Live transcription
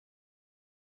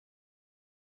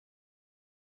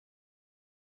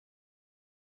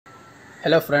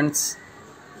Hello friends,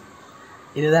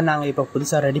 இதுதான் நாங்கள் இப்போ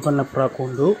புதுசாக ரெடி பண்ண புறா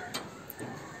கூண்டு.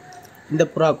 இந்த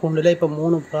புறா கூண்டில் இப்போ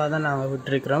 3 புறா தான் நாங்கள்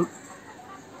விட்டுருக்கிறோம்.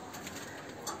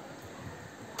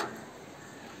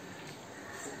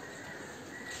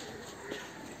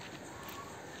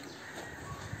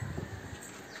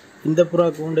 இந்த புறா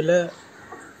கூண்டில்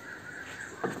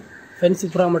ஃபென்சி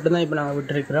புறா மட்டும்தான் இப்போ நாங்கள்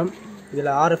விட்டுருக்கிறோம்.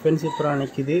 இதில் 6 ஃபென்சி புறா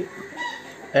நிற்கிது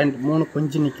அண்ட் 3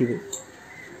 குஞ்சு நிற்கிது.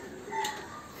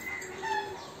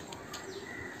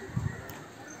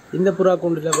 இந்த புறா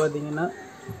கூண்டில் பார்த்தீங்கன்னா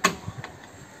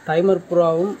டைமர்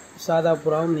புறாவும் சாதா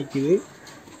புறாவும் நிற்கிது.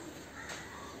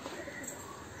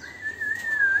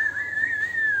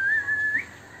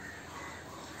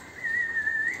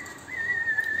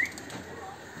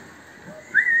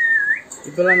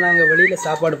 இப்போலாம் நாங்கள் வெளியில்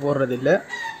சாப்பாடு போடுறதில்லை.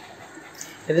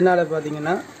 எதனால்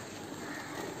பார்த்தீங்கன்னா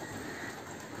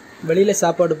வெளியில்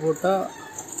சாப்பாடு போட்டால்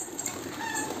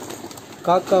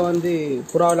காக்கா வந்து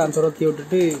புறாவெல்லாம் துரத்தி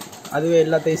விட்டுட்டு அதுவே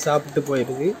எல்லாத்தையும் சாப்பிட்டு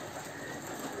போயிடுது.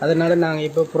 அதனால் நாங்கள்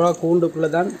இப்போ புறா கூண்டுக்குள்ளே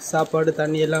தான் சாப்பாடு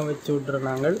தண்ணி எல்லாம் வச்சு விட்றோம்.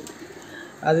 நாங்கள்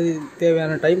அது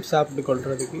தேவையான டைம் சாப்பிட்டு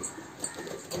கொள்றதுக்கு.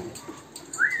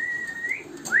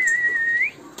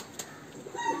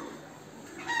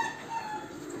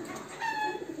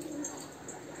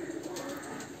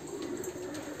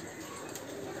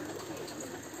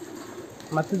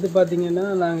 மற்றது பார்த்திங்கன்னா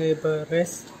நாங்கள் இப்போ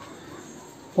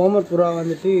ஹோமர் புறா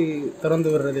வந்துட்டு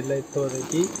திறந்து விடுறதில்லை.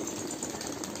 இப்போதைக்கு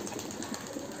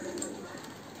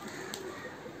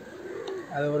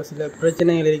அது ஒரு சில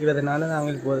பிரச்சனைகள் இருக்கிறதுனால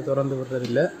நாங்கள் இப்போது திறந்து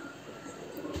விடுறதில்லை.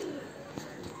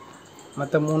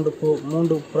 மற்ற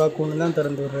 3 புறா கூண்டு தான்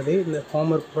திறந்து விடுறது. இந்த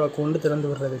ஹோமர் புறா கூண்டு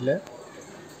திறந்து விடுறதில்லை.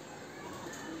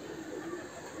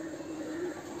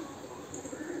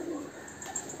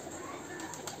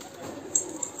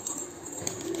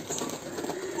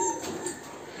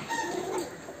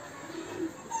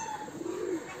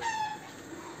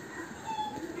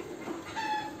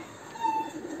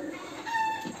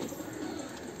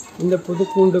 இந்த புது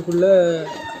கூண்டுக்குள்ளே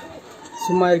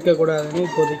சும்மா இருக்கக்கூடாதுன்னு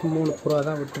இப்போதைக்கு 3 புறா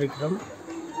தான் விட்டுருக்கிறோம்.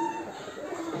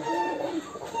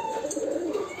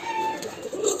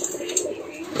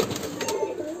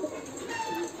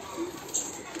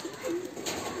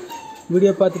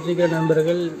 வீடியோ பார்த்துட்டு இருக்கிற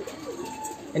நண்பர்கள்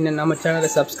நம்ம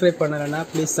சேனலை சப்ஸ்கிரைப் பண்ணலைன்னா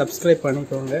ப்ளீஸ் சப்ஸ்கிரைப்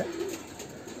பண்ணிக்கோங்க.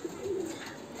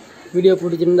 வீடியோ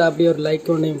பிடிச்சிருந்தா அப்படியே ஒரு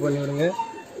லைக் ஒன்றையும் பண்ணிவிடுங்க.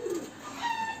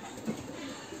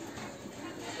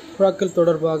 புறாக்கள்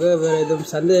தொடர்பாக வேறு எதுவும்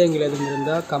சந்தேகங்கள் எதுவும்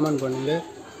இருந்தால் கமெண்ட் பண்ணுங்கள்.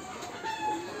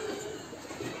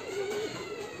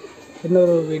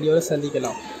 இன்னொரு வீடியோவில்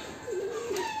சந்திக்கலாம்.